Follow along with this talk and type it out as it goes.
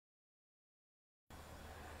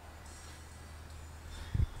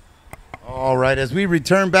All right, as we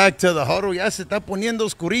return back to the huddle, ya se está poniendo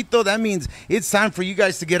oscurito. That means it's time for you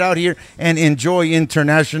guys to get out here and enjoy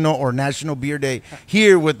International or National Beer Day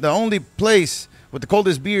here with the only place with the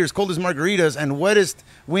coldest beers, coldest margaritas, and wettest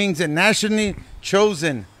wings, and nationally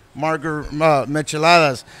chosen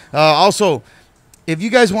micheladas. Also, if you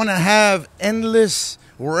guys want to have endless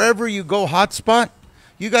wherever you go hotspot,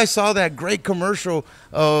 you guys saw that great commercial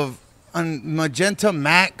of Magenta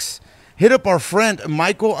Max. Hit up our friend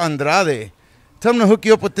Michael Andrade. Tell him to hook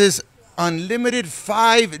you up with this unlimited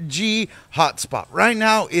 5G hotspot. Right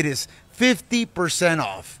now, it is 50%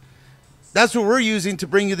 off. That's what we're using to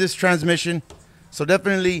bring you this transmission. So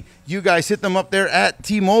definitely, you guys hit them up there at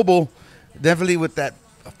T-Mobile. Definitely with that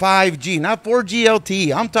 5G, not 4G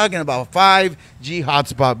LTE. I'm talking about 5G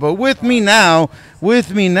hotspot. But with me now,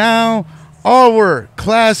 our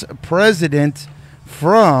class president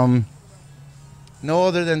from no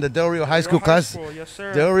other than the Del Rio High School class. Yes,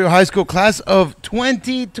 sir. Del Rio High School class of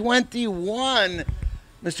 2021.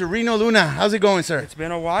 Mr. Reno Luna, how's it going, sir? It's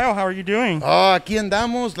been a while. How are you doing? Oh, aquí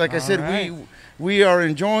andamos. Like I said, right. we are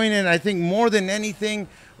enjoying it. I think more than anything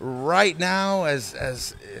right now,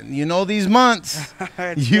 as you know, these months,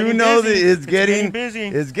 you know that it's getting busy.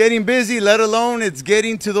 It's getting busy, let alone it's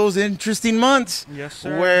getting to those interesting months. Yes,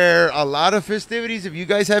 sir. Where a lot of festivities, if you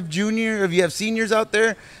guys have if you have seniors out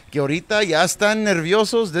there, que ahorita ya están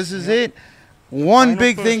nerviosos, this is it. One Final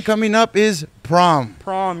big push. thing coming up is prom.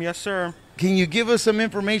 Prom, yes, sir. Can you give us some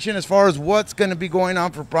information as far as what's going to be going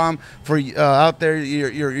on for prom for out there,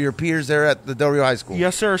 your peers there at the Del Rio High School?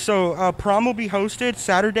 Yes, sir. So prom will be hosted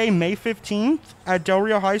Saturday, May 15th at Del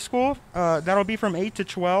Rio High School. That'll be from 8 to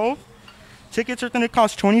 12. Tickets are going to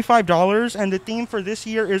cost $25, and the theme for this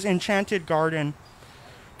year is Enchanted Garden.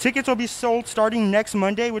 Tickets will be sold starting next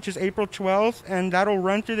Monday, which is April 12th, and that'll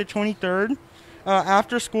run through the 23rd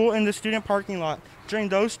after school in the student parking lot. During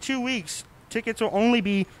those 2 weeks, tickets will only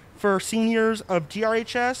be for seniors of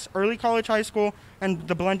DRHS, Early College High School, and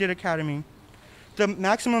the Blended Academy. The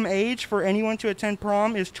maximum age for anyone to attend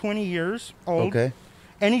prom is 20 years old. Okay.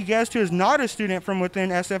 Any guest who is not a student from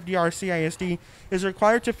within SFDR CISD is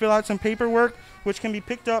required to fill out some paperwork, which can be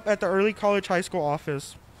picked up at the Early College High School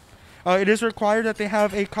office. It is required that they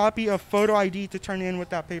have a copy of photo ID to turn in with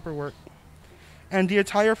that paperwork. And the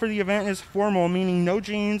attire for the event is formal, meaning no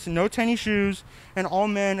jeans, no tennis shoes, and all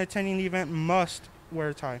men attending the event must wear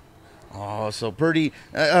a tie. Oh, so pretty.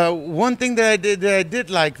 One thing that I did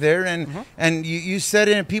like there, and you said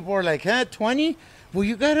it, and people are like, "Huh, 20?" Well,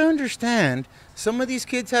 you got to understand, some of these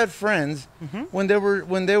kids had friends when they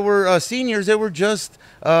were seniors. They were just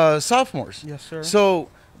sophomores. Yes, sir. So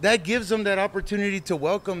that gives them that opportunity to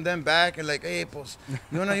welcome them back and like, "Hey, pues,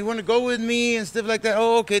 you want to go with me?" and stuff like that.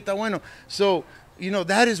 Oh, okay, está bueno. So,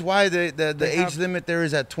 that is why the age limit there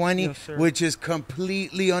is at 20, yes, which is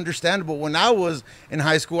completely understandable. When I was in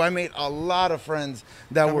high school, I made a lot of friends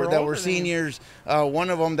that were seniors.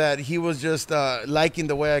 One of them that he was just liking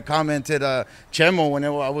the way I commented Chemo when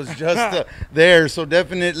I was just there. So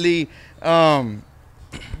definitely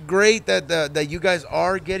great that you guys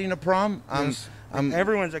are getting a prom. Yes.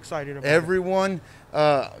 Everyone's excited about everyone.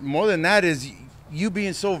 More than that is you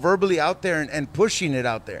being so verbally out there and pushing it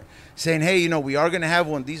out there, saying, hey, we are going to have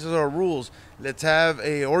one. These are our rules. Let's have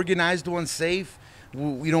a organized one, safe.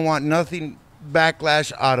 We don't want nothing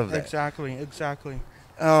backlash out of that. Exactly.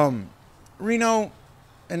 Reno,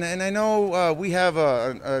 and I know we have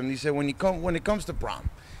you said when it comes to prom,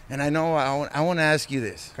 and I know I want to ask you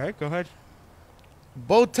this. Okay, go ahead.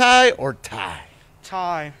 Bow tie or tie?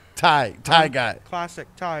 Tie. Tie guy.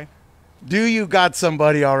 Classic tie. Do you got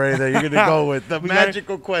somebody already that you're going to go with? The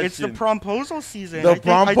magical question. It's the promposal season. I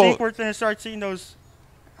think we're going to start seeing those,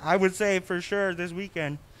 I would say, for sure this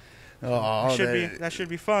weekend. Oh, that should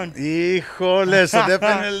be fun. Híjole. So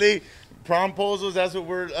definitely promposals, that's what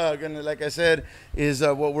we're going to, like I said, is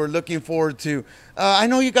what we're looking forward to. I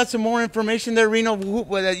know you got some more information there, Reno,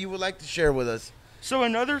 that you would like to share with us. So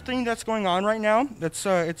another thing that's going on right now, that's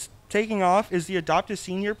it's taking off, is the Adopt a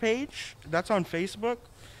Senior page. That's on Facebook.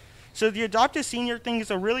 So the Adopt a Senior thing is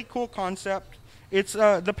a really cool concept. It's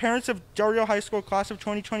the parents of Del Rio High School class of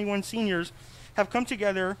 2021 seniors have come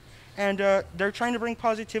together, and they're trying to bring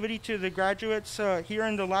positivity to the graduates here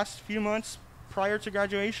in the last few months prior to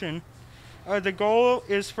graduation. The goal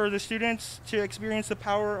is for the students to experience the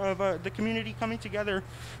power of the community coming together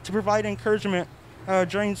to provide encouragement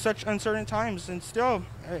during such uncertain times. And still,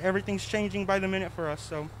 everything's changing by the minute for us.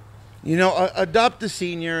 So. Adopt a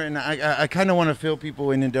Senior, and I kind of want to fill people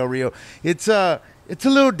in Del Rio. It's a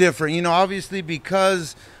little different, obviously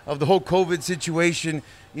because of the whole COVID situation.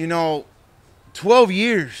 12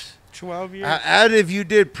 years. 12 years. Add if you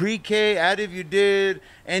did pre-K, add if you did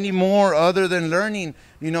any more other than learning,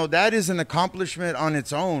 that is an accomplishment on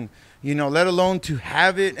its own, let alone to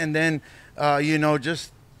have it. And then,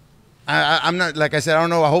 just, I'm not, like I said, I don't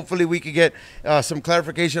know. Hopefully we could get some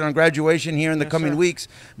clarification on graduation here in the coming weeks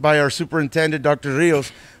by our superintendent, Dr.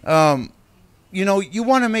 Rios. You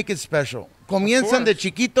want to make it special. Comienzan de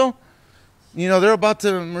chiquito. They're about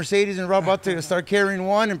to, Mercedes and Rob about to start carrying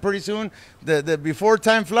one, and pretty soon, the before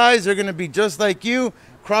time flies, they're going to be just like you,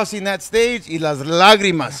 crossing that stage. Y las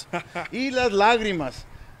lágrimas. Y las lágrimas.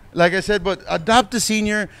 Like I said, but adopt a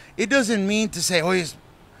senior, it doesn't mean to say, oh,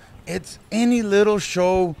 it's any little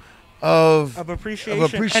show of appreciation.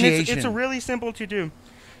 And it's really simple to do.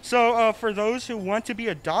 So for those who want to be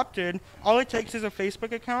adopted, all it takes is a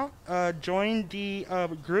Facebook account, join the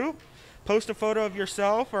group, post a photo of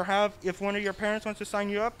yourself, or if one of your parents wants to sign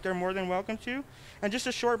you up, they're more than welcome to. And just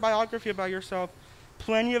a short biography about yourself.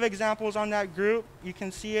 Plenty of examples on that group. You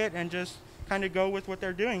can see it and just kind of go with what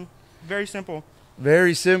they're doing. Very simple.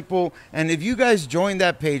 Very simple. And if you guys join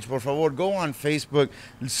that page, por favor, go on Facebook,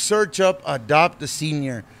 search up Adopt a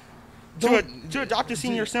Senior. To adopt a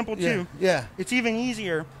senior, simple too. Yeah. It's even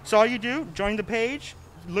easier. So all you do, join the page,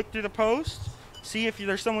 look through the post, see if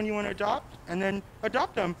there's someone you want to adopt, and then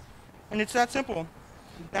adopt them. And it's that simple.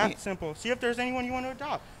 Simple. See if there's anyone you want to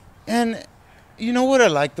adopt. And you know what I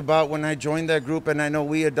liked about when I joined that group, and I know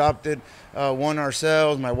we adopted one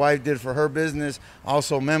ourselves. My wife did for her business.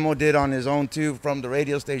 Also, Memo did on his own too from the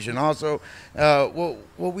radio station also.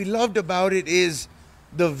 What we loved about it is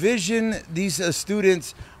the vision these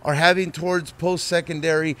students are having towards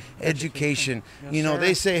post-secondary education. Yes,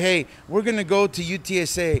 They say, hey, we're going to go to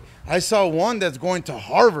UTSA. I saw one that's going to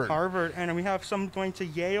Harvard. And we have some going to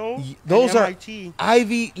Yale. Those and are MIT.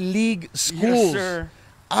 Ivy League schools. Yes, sir.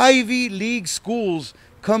 Ivy League schools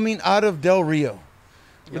coming out of Del Rio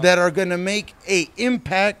that are going to make an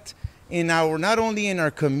impact not only in our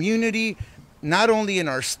community, not only in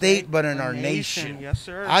our state, but in our nation. Yes,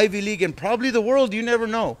 sir. Ivy League and probably the world. You never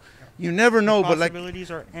know. You never know. The possibilities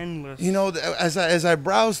are endless. As I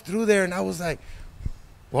browsed through there, and I was like,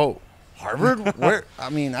 whoa, Harvard? Where? I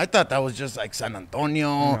mean, I thought that was just like San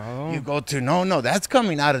Antonio. No. You go to, no, that's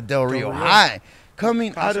coming out of Del Rio High.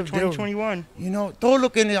 Coming Class out of 2021. Todo lo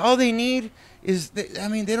que all they need is, they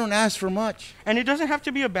don't ask for much. And it doesn't have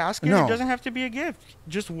to be a basket. No. It doesn't have to be a gift.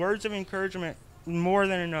 Just words of encouragement. More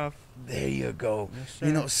than enough. There you go. Yes,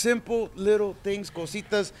 sir. Simple little things,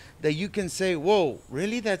 cositas that you can say, whoa,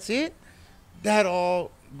 really? That's it? That all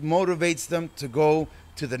motivates them to go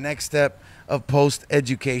to the next step of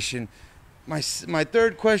post-education. My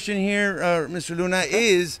third question here, Mr. Luna,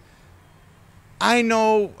 is I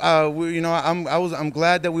know, I'm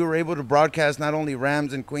glad that we were able to broadcast not only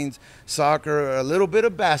Rams and Queens soccer, a little bit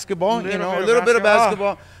of basketball, a little bit of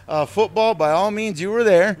basketball, football. By all means, you were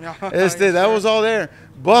there. That was all there.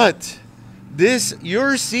 But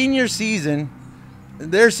your senior season,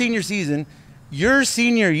 their senior season, your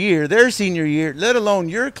senior year, their senior year, let alone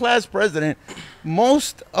your class president,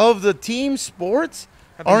 most of the team sports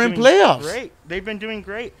are in playoffs. Great. They've been doing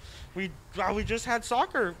great. We just had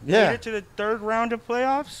soccer. Yeah. Made it to the third round of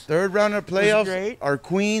playoffs. Third round of playoffs. Great. Our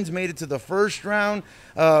Queens made it to the first round.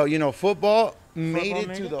 Football made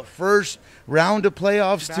it to the first round of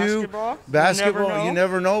playoffs Basketball. You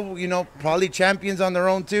never know. Probably champions on their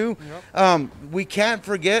own too. Yep. We can't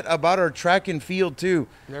forget about our track and field too.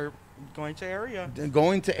 They're going to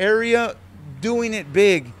area, doing it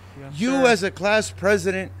big. Yes, You sir. as a class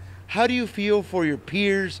president, how do you feel for your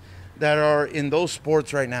peers that are in those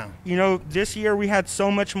sports right now? This year we had so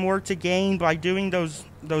much more to gain by doing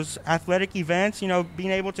those athletic events,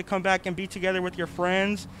 being able to come back and be together with your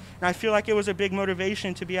friends. And I feel like it was a big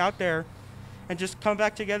motivation to be out there and just come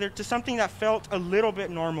back together to something that felt a little bit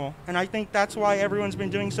normal. And I think that's why everyone's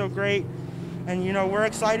been doing so great. And, we're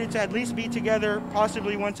excited to at least be together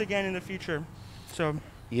possibly once again in the future. So.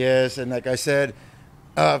 Yes, and like I said,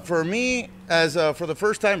 for me, as for the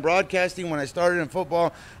first time broadcasting when I started in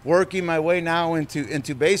football, working my way now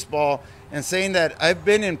into baseball, and saying that I've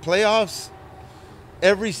been in playoffs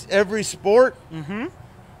every sport,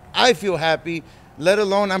 I feel happy. Let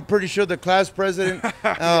alone, I'm pretty sure the class president.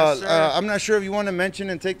 Yes, I'm not sure if you want to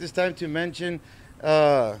mention and take this time to mention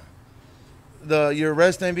your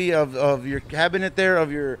rest maybe of your cabinet there,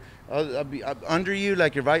 of your. Under you,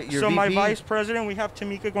 like your VP? So my vice president, we have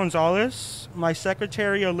Tamika Gonzalez. My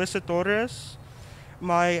secretary, Alyssa Torres.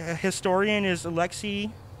 My historian is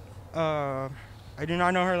Alexi. I do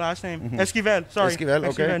not know her last name. Esquivel. Sorry. Esquivel,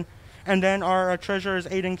 okay. And then our treasurer is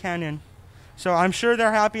Aiden Cannon. So I'm sure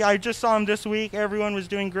they're happy. I just saw him this week. Everyone was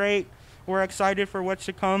doing great. We're excited for what's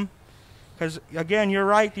to come. Because, again, you're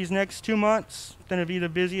right. These next 2 months going to be the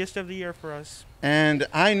busiest of the year for us. And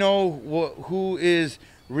I know who is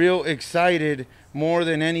real excited more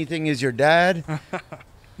than anything is your dad.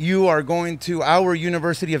 You are going to our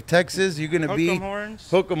University of Texas. You're going to be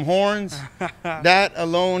Hook 'em Horns. That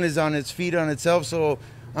alone is on its feet on itself. So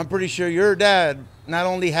I'm pretty sure your dad not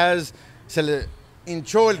only has se le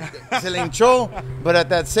hinchó, but at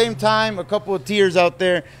that same time, a couple of tears out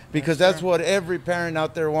there, because that's what every parent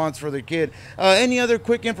out there wants for their kid. Any other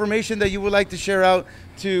quick information that you would like to share out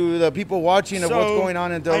to the people watching of what's going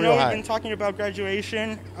on in Del Rio High? I know we've been talking about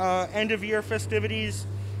graduation, end of year festivities.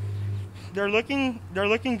 They're looking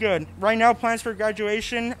good right now. Plans for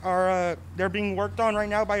graduation are they're being worked on right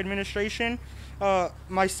now by administration.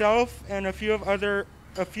 Myself and a few of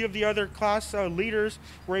the other class leaders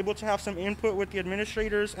were able to have some input with the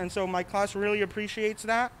administrators, and so my class really appreciates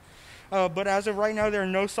that. But as of right now, there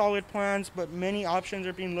are no solid plans, but many options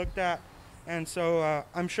are being looked at, and so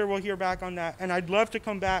I'm sure we'll hear back on that. And I'd love to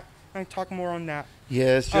come back and talk more on that.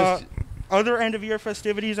 Yes, just other end-of-year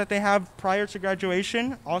festivities that they have prior to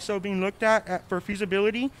graduation also being looked at for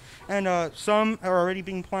feasibility, and some are already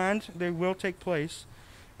being planned. They will take place.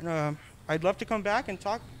 And I'd love to come back and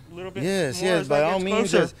talk a little bit more. Yes, by all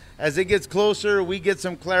means. As it gets closer, we get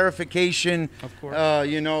some clarification. Of course.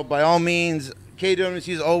 You know, by all means,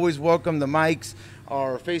 KWMC is always welcome. The mics,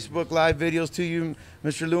 our Facebook Live videos to you,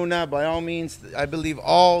 Mr. Luna. By all means, I believe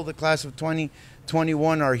all the class of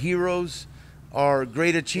 2021 are heroes, are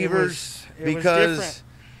great achievers. Because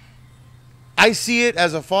I see it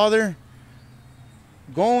as a father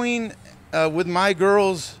going with my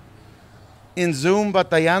girls in Zoom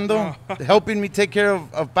batallando, helping me take care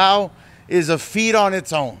of Pau is a feat on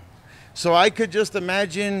its own. So I could just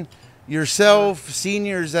imagine yourself,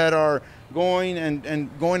 seniors that are going and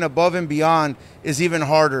going above and beyond is even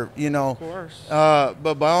harder, you know. Of course.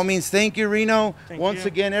 But by all means, thank you, Reno. Once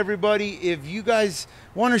again, everybody, if you guys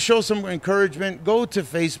want to show some encouragement, go to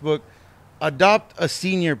Facebook. Adopt a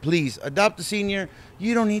senior, please. Adopt a senior.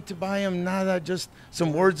 You don't need to buy them nada, just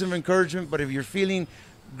some words of encouragement. But if you're feeling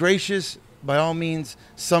gracious, by all means,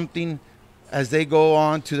 something as they go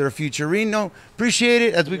on to their future. Reno, appreciate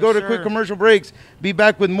it. As we go to quick commercial breaks, be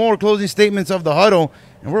back with more closing statements of the Huddle.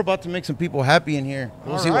 And we're about to make some people happy in here.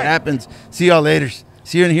 We'll see what happens. See y'all later.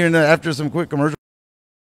 See you in here after some quick commercial.